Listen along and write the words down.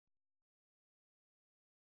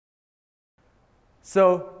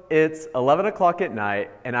So it's 11 o'clock at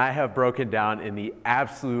night, and I have broken down in the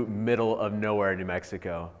absolute middle of nowhere, New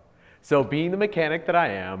Mexico. So being the mechanic that I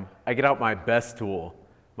am, I get out my best tool,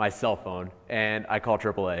 my cell phone, and I call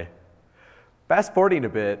AAA. Fast forwarding a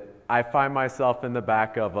bit, I find myself in the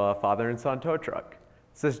back of a father and son tow truck.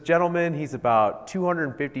 It's this gentleman, he's about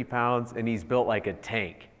 250 pounds, and he's built like a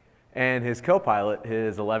tank. And his co-pilot,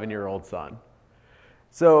 his 11-year-old son.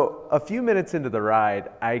 So a few minutes into the ride,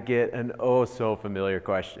 I get an oh so familiar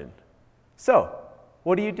question. So,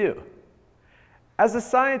 what do you do? As a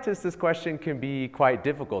scientist, this question can be quite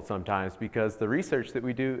difficult sometimes because the research that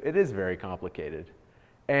we do, it is very complicated.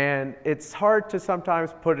 And it's hard to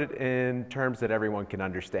sometimes put it in terms that everyone can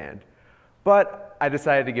understand. But I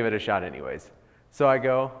decided to give it a shot anyways. So I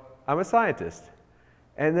go, I'm a scientist.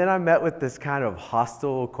 And then I'm met with this kind of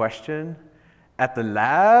hostile question. At the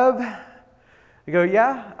lab? I go,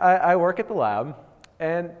 yeah, I work at the lab.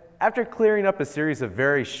 And after clearing up a series of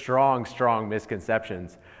very strong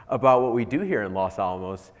misconceptions about what we do here in Los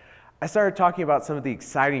Alamos, I started talking about some of the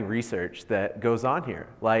exciting research that goes on here,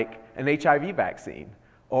 like an HIV vaccine,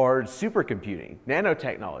 or supercomputing,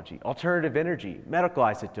 nanotechnology, alternative energy, medical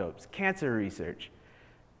isotopes, cancer research.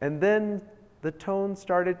 And then the tone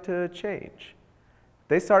started to change.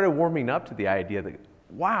 They started warming up to the idea that,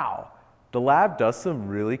 wow, the lab does some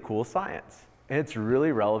really cool science, and it's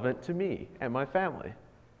really relevant to me and my family.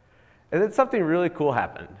 And then something really cool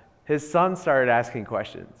happened. His son started asking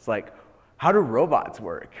questions like, how do robots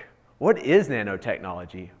work? What is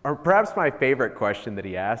nanotechnology? Or perhaps my favorite question that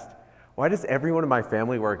he asked, why does everyone in my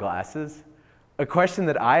family wear glasses? A question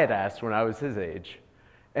that I had asked when I was his age.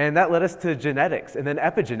 And that led us to genetics and then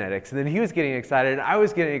epigenetics. And then he was getting excited and I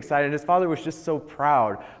was getting excited. And his father was just so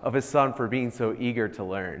proud of his son for being so eager to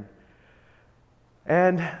learn.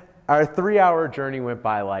 And our 3-hour journey went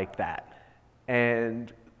by like that.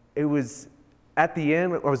 And it was, at the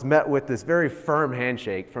end, I was met with this very firm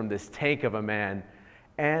handshake from this tank of a man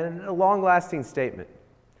and a long-lasting statement.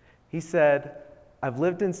 He said, I've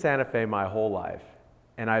lived in Santa Fe my whole life,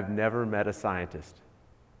 and I've never met a scientist.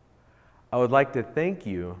 I would like to thank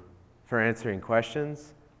you for answering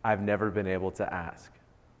questions I've never been able to ask.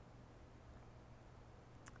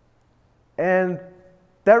 And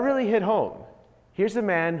that really hit home. Here's a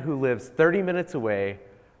man who lives 30 minutes away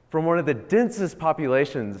from one of the densest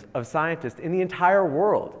populations of scientists in the entire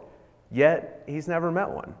world, yet he's never met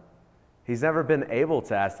one. He's never been able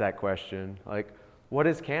to ask that question, like, what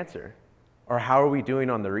is cancer? Or how are we doing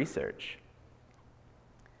on the research?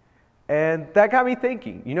 And that got me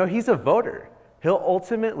thinking, you know, he's a voter. He'll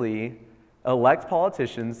ultimately elect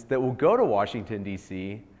politicians that will go to Washington,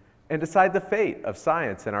 D.C. and decide the fate of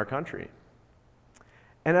science in our country.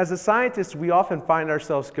 And as a scientist, we often find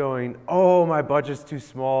ourselves going, oh, my budget's too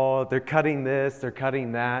small, they're cutting this, they're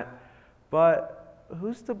cutting that. But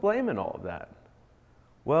who's to blame in all of that?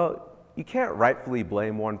 Well, you can't rightfully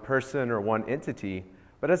blame one person or one entity,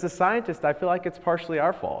 but as a scientist, I feel like it's partially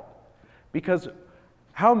our fault. Because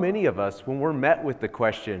how many of us, when we're met with the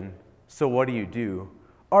question, so what do you do,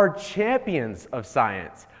 are champions of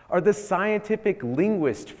science, are the scientific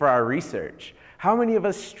linguist for our research? How many of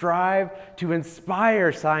us strive to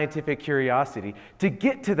inspire scientific curiosity, to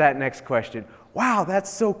get to that next question? Wow, that's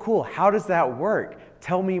so cool. How does that work?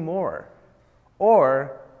 Tell me more.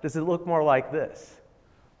 Or does it look more like this?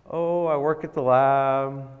 Oh, I work at the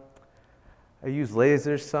lab. I use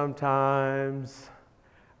lasers sometimes,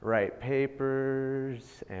 write papers,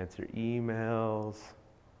 answer emails.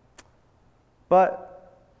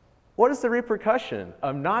 But what is the repercussion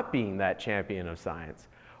of not being that champion of science?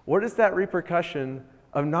 What is that repercussion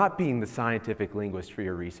of not being the scientific linguist for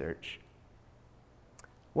your research?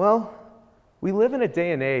 Well, we live in a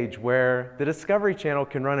day and age where the Discovery Channel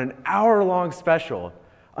can run an hour-long special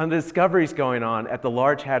on the discoveries going on at the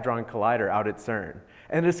Large Hadron Collider out at CERN,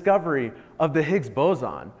 and the discovery of the Higgs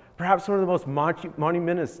boson, perhaps one of the most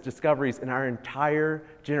monumentous discoveries in our entire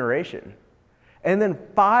generation. And then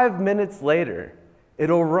 5 minutes later,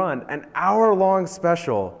 it'll run an hour-long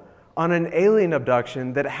special on an alien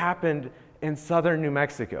abduction that happened in southern New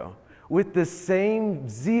Mexico with the same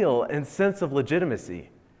zeal and sense of legitimacy.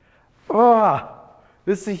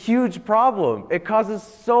 This is a huge problem. It causes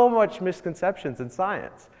so much misconceptions in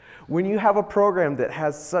science. When you have a program that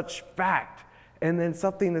has such fact and then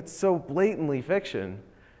something that's so blatantly fiction,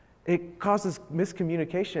 it causes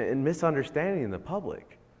miscommunication and misunderstanding in the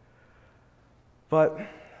public. But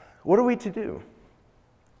what are we to do?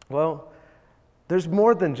 Well, there's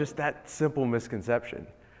more than just that simple misconception.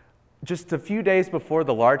 Just a few days before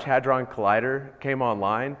the Large Hadron Collider came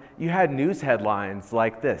online, you had news headlines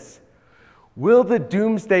like this. Will the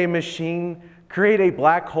doomsday machine create a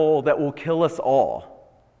black hole that will kill us all.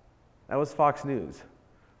 That was Fox News.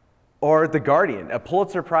 Or The Guardian, a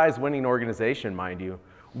Pulitzer Prize winning organization, mind you.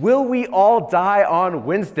 Will we all die on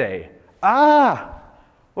Wednesday?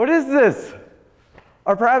 What is this?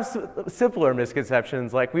 Or perhaps simpler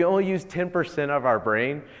misconceptions like we only use 10% of our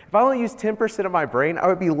brain. If I only used 10% of my brain, I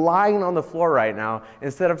would be lying on the floor right now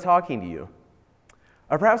instead of talking to you.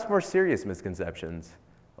 Or perhaps more serious misconceptions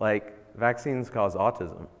like vaccines cause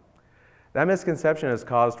autism. That misconception has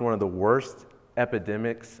caused one of the worst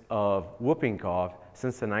epidemics of whooping cough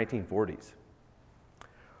since the 1940s.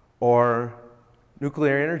 Or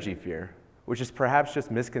nuclear energy fear, which is perhaps just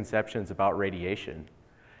misconceptions about radiation.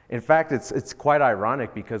 In fact, it's quite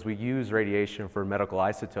ironic because we use radiation for medical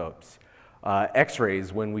isotopes,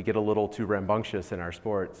 x-rays when we get a little too rambunctious in our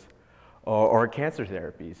sports, or cancer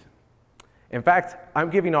therapies. In fact, I'm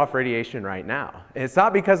giving off radiation right now. It's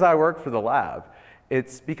not because I work for the lab,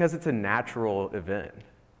 it's because it's a natural event.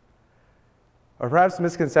 Or perhaps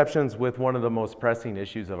misconceptions with one of the most pressing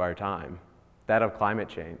issues of our time, that of climate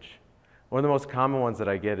change. One of the most common ones that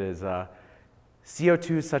I get is,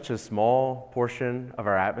 CO2 is such a small portion of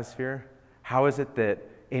our atmosphere. How is it that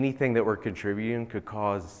anything that we're contributing could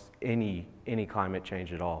cause any climate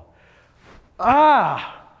change at all?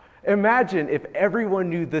 Imagine if everyone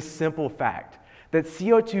knew this simple fact, that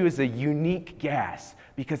CO2 is a unique gas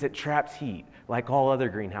because it traps heat like all other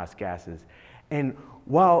greenhouse gases. And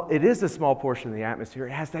while it is a small portion of the atmosphere,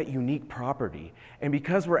 it has that unique property. And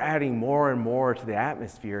because we're adding more and more to the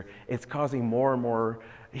atmosphere, it's causing more and more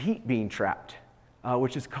heat being trapped.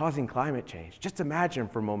 Which is causing climate change. Just imagine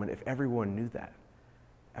for a moment if everyone knew that.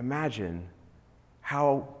 Imagine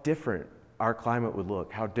how different our climate would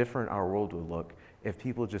look, how different our world would look if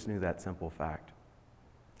people just knew that simple fact.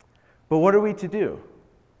 But what are we to do?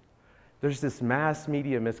 There's this mass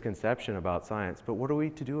media misconception about science, but what are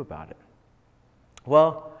we to do about it?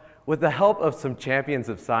 Well, with the help of some champions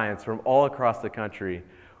of science from all across the country,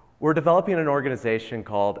 we're developing an organization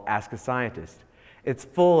called Ask a Scientist. It's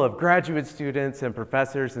full of graduate students and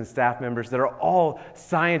professors and staff members that are all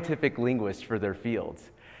scientific linguists for their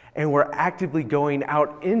fields. And we're actively going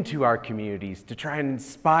out into our communities to try and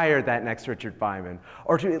inspire that next Richard Feynman,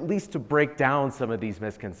 or to at least to break down some of these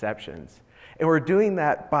misconceptions. And we're doing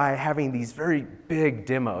that by having these very big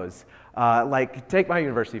demos. Like, take my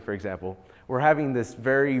university, for example. We're having this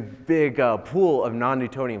very big pool of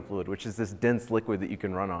non-Newtonian fluid, which is this dense liquid that you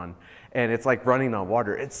can run on. And it's like running on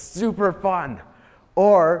water. It's super fun.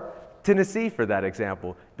 Or Tennessee, for that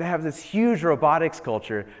example, they have this huge robotics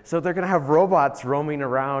culture, so they're going to have robots roaming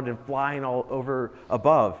around and flying all over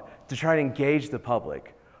above to try to engage the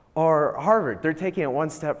public. Or Harvard, they're taking it one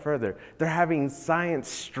step further. They're having science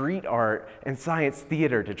street art and science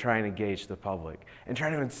theater to try and engage the public and try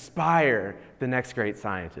to inspire the next great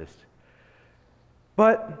scientist.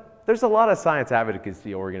 But there's a lot of science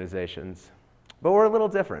advocacy organizations, but we're a little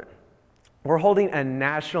different. We're holding a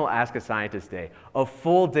National Ask a Scientist Day, a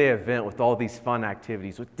full-day event with all these fun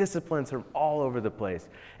activities, with disciplines from all over the place.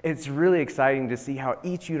 It's really exciting to see how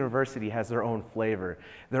each university has their own flavor,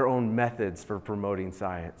 their own methods for promoting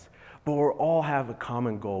science. But we all have a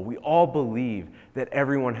common goal. We all believe that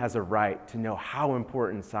everyone has a right to know how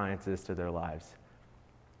important science is to their lives.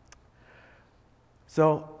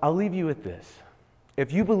 So I'll leave you with this.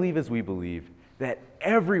 If you believe as we believe, that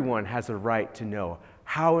everyone has a right to know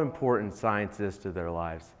how important science is to their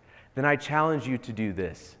lives, then I challenge you to do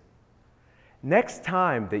this. Next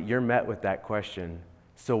time that you're met with that question,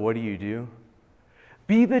 so what do?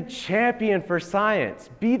 Be the champion for science.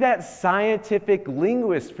 Be that scientific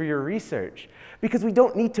linguist for your research. Because we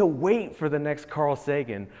don't need to wait for the next Carl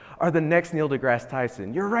Sagan or the next Neil deGrasse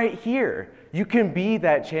Tyson. You're right here. You can be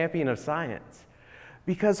that champion of science.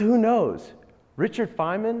 Because who knows? Richard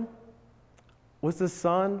Feynman was the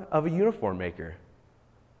son of a uniform maker.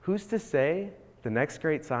 Who's to say the next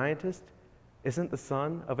great scientist isn't the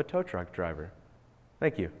son of a tow truck driver?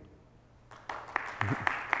 Thank you.